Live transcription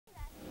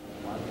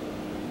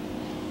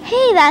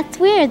Hey, that's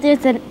weird.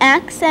 There's an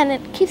X and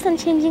it keeps on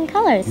changing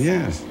colors.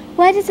 Yes.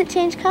 Why does it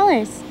change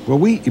colors? Well,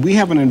 we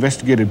haven't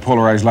investigated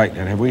polarized light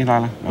yet, have we,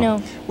 Lila?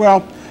 No.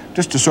 Well,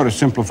 just to sort of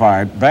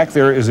simplify it, back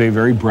there is a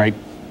very bright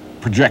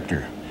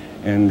projector,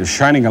 and they're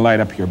shining a light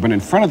up here. But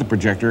in front of the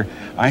projector,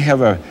 I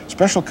have a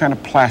special kind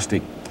of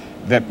plastic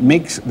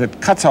that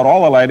cuts out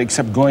all the light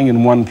except going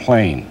in one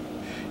plane.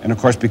 And of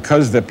course,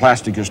 because the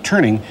plastic is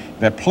turning,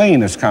 that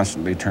plane is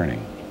constantly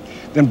turning.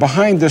 Then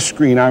behind this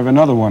screen, I have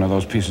another one of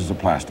those pieces of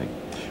plastic.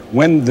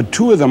 When the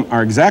two of them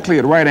are exactly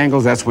at right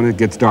angles, that's when it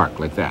gets dark,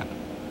 like that.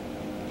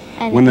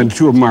 And when the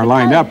two of them are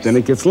lined up, colors. then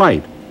it gets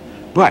light.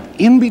 But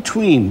in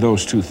between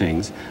those two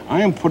things,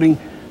 I am putting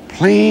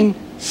plain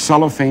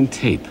cellophane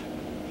tape.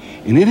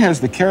 And it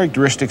has the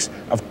characteristics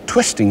of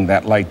twisting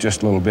that light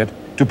just a little bit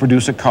to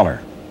produce a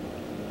color.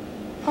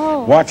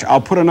 Oh. Watch,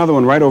 I'll put another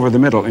one right over the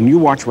middle, and you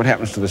watch what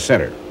happens to the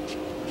center.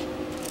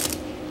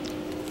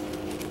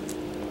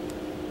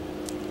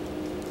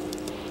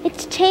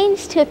 It's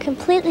changed to a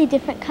completely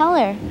different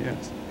color.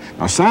 Yes.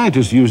 Now,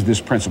 scientists use this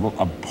principle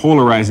of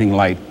polarizing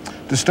light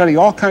to study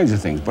all kinds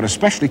of things, but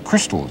especially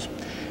crystals.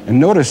 And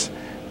notice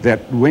that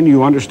when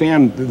you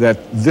understand that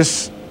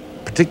this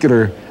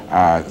particular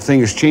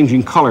thing is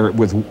changing color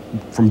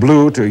from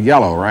blue to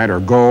yellow, right, or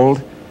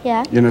gold,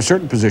 Yeah. in a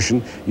certain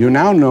position, you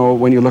now know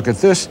when you look at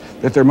this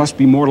that there must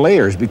be more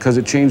layers because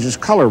it changes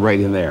color right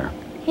in there.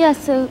 Yeah,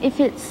 so if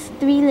it's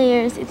 3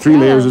 layers, it's Three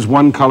yellow. layers is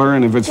one color,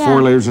 and if it's 4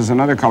 Yeah. layers is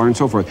another color, and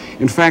so forth.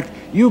 In fact,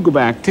 you go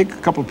back, take a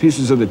couple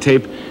pieces of the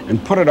tape,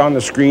 and put it on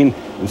the screen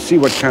and see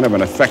what kind of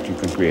an effect you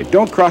can create.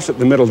 Don't cross it in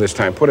the middle this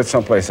time. Put it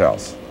someplace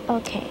else.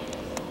 Okay.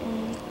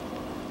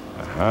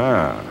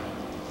 Aha.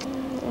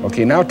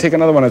 Okay, now take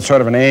another one at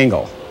sort of an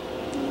angle.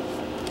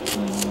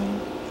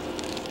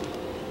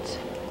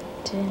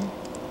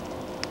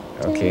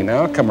 Okay,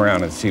 now come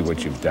around and see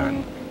what you've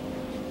done.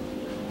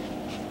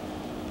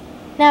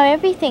 Now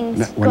everything's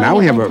Well, going now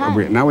we at have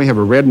one time. now we have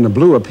a red and a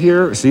blue up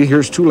here. See,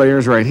 here's 2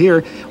 layers right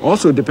here.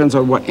 Also, it depends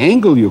on what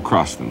angle you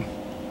cross them.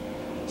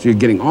 So you're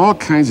getting all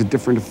kinds of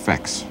different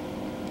effects.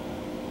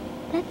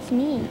 That's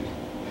neat.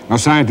 Now,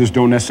 scientists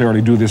don't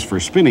necessarily do this for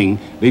spinning.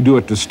 They do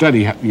it to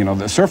study, you know,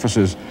 the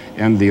surfaces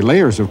and the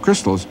layers of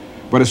crystals.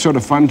 But it's sort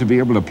of fun to be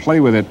able to play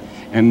with it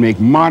and make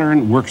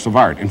modern works of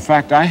art. In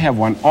fact, I have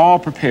one all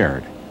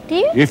prepared. Do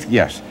you?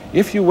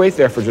 If you wait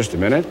there for just a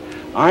minute,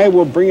 I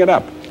will bring it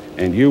up,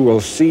 and you will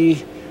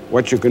see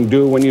what you can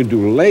do when you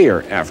do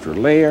layer after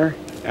layer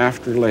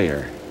after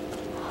layer.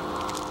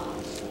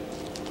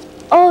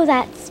 Oh,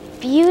 that's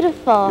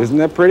beautiful. Isn't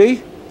that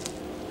pretty?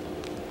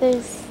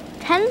 There's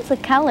tons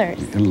of colors.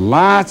 And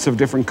lots of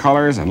different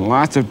colors and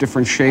lots of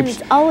different And shapes.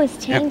 it's always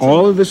changing. And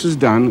all of this is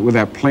done with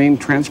that plain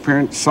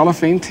transparent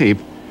cellophane tape,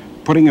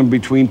 putting them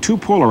between 2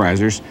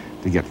 polarizers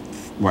to get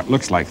what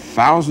looks like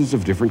thousands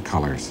of different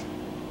colors.